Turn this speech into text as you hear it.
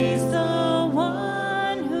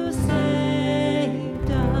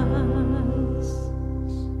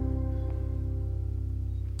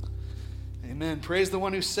Praise the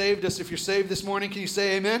one who saved us. If you're saved this morning, can you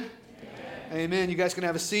say amen? Amen. Amen. You guys can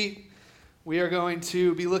have a seat. We are going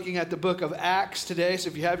to be looking at the book of Acts today. So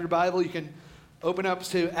if you have your Bible, you can open up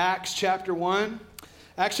to Acts chapter 1.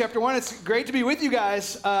 Acts chapter 1, it's great to be with you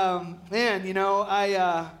guys. Man, you know,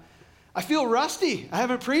 I feel rusty. I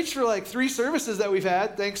haven't preached for like 3 services that we've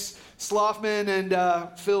had. Thanks, Slothman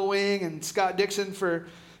and Phil Wing and Scott Dixon for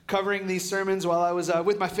covering these sermons while I was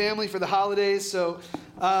with my family for the holidays. So,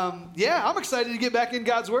 yeah, I'm excited to get back in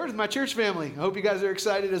God's Word with my church family. I hope you guys are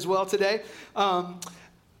excited as well today.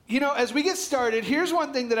 You know, as we get started, here's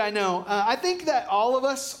one thing that I know. I think that all of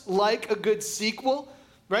us like a good sequel,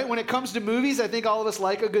 right? When it comes to movies, I think all of us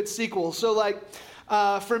like a good sequel. So, like,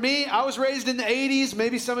 for me, I was raised in the 80s.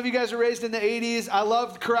 Maybe some of you guys were raised in the 80s. I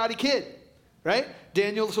loved Karate Kid, right?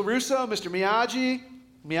 Daniel LaRusso, Mr.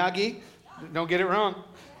 Miyagi. Don't get it wrong.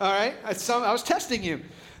 All right? I was testing you.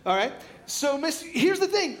 All right? So here's the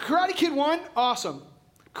thing. Karate Kid 1, awesome.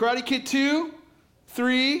 Karate Kid 2,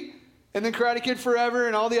 3, and then Karate Kid Forever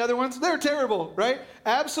and all the other ones, they're terrible, right?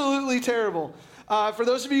 Absolutely terrible. For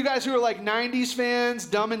those of you guys who are like 90s fans,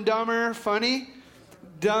 Dumb and Dumber, funny.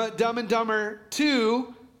 Dumb and Dumber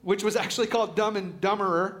 2, which was actually called Dumb and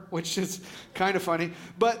Dumberer, which is kind of funny.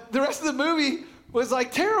 But the rest of the movie was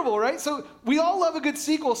like terrible, right? So we all love a good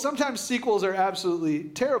sequel. Sometimes sequels are absolutely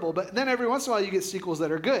terrible, but then every once in a while you get sequels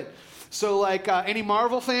that are good. So like any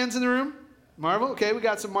Marvel fans in the room? Marvel? Okay, we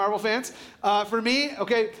got some Marvel fans. For me,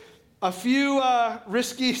 okay, a few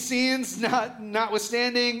risky scenes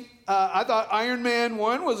notwithstanding, I thought Iron Man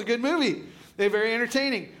 1 was a good movie. They're very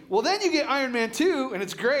entertaining. Well, then you get Iron Man 2, and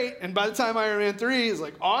it's great. And by the time Iron Man 3 is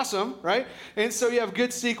like awesome, right? And so you have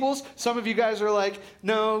good sequels. Some of you guys are like,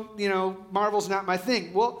 no, you know, Marvel's not my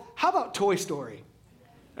thing. Well, how about Toy Story?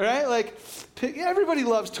 All right? Like, everybody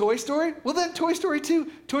loves Toy Story. Well, then Toy Story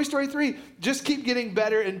 2, Toy Story 3, just keep getting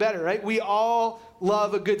better and better, right? We all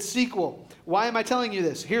love a good sequel. Why am I telling you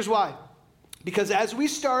this? Here's why. Because as we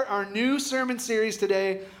start our new sermon series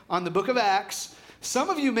today on the book of Acts,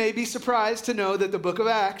 some of you may be surprised to know that the book of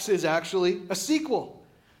Acts is actually a sequel,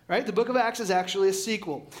 right? The book of Acts is actually a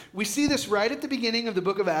sequel. We see this right at the beginning of the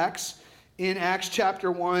book of Acts in Acts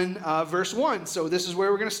chapter 1, verse 1. So this is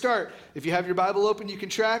where we're going to start. If you have your Bible open, you can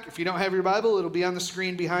track. If you don't have your Bible, it'll be on the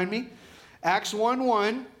screen behind me. Acts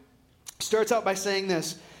 1:1 starts out by saying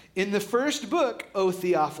this: "In the first book, O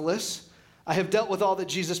Theophilus, I have dealt with all that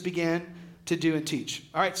Jesus began to do and teach."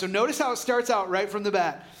 All right, so notice how it starts out right from the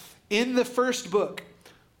bat. In the first book.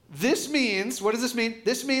 This means, what does this mean?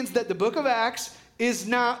 This means that the book of Acts is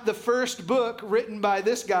not the first book written by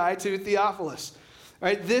this guy to Theophilus. All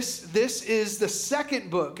right, this is the second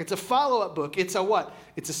book. It's a follow-up book. It's a what?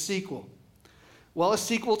 It's a sequel. Well, a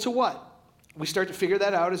sequel to what? We start to figure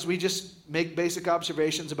that out as we just make basic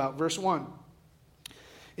observations about verse 1.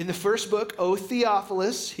 In the first book, O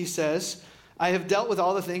Theophilus, he says, I have dealt with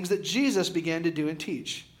all the things that Jesus began to do and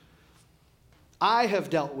teach. I have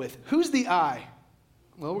dealt with. Who's the I?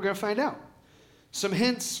 Well, we're going to find out. Some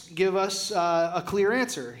hints give us a clear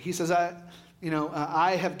answer. He says,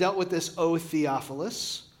 I have dealt with this, O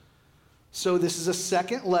Theophilus. So this is a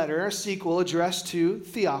second letter, a sequel addressed to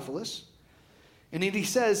Theophilus. And he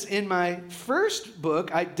says, in my first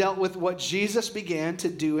book, I dealt with what Jesus began to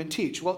do and teach. Well,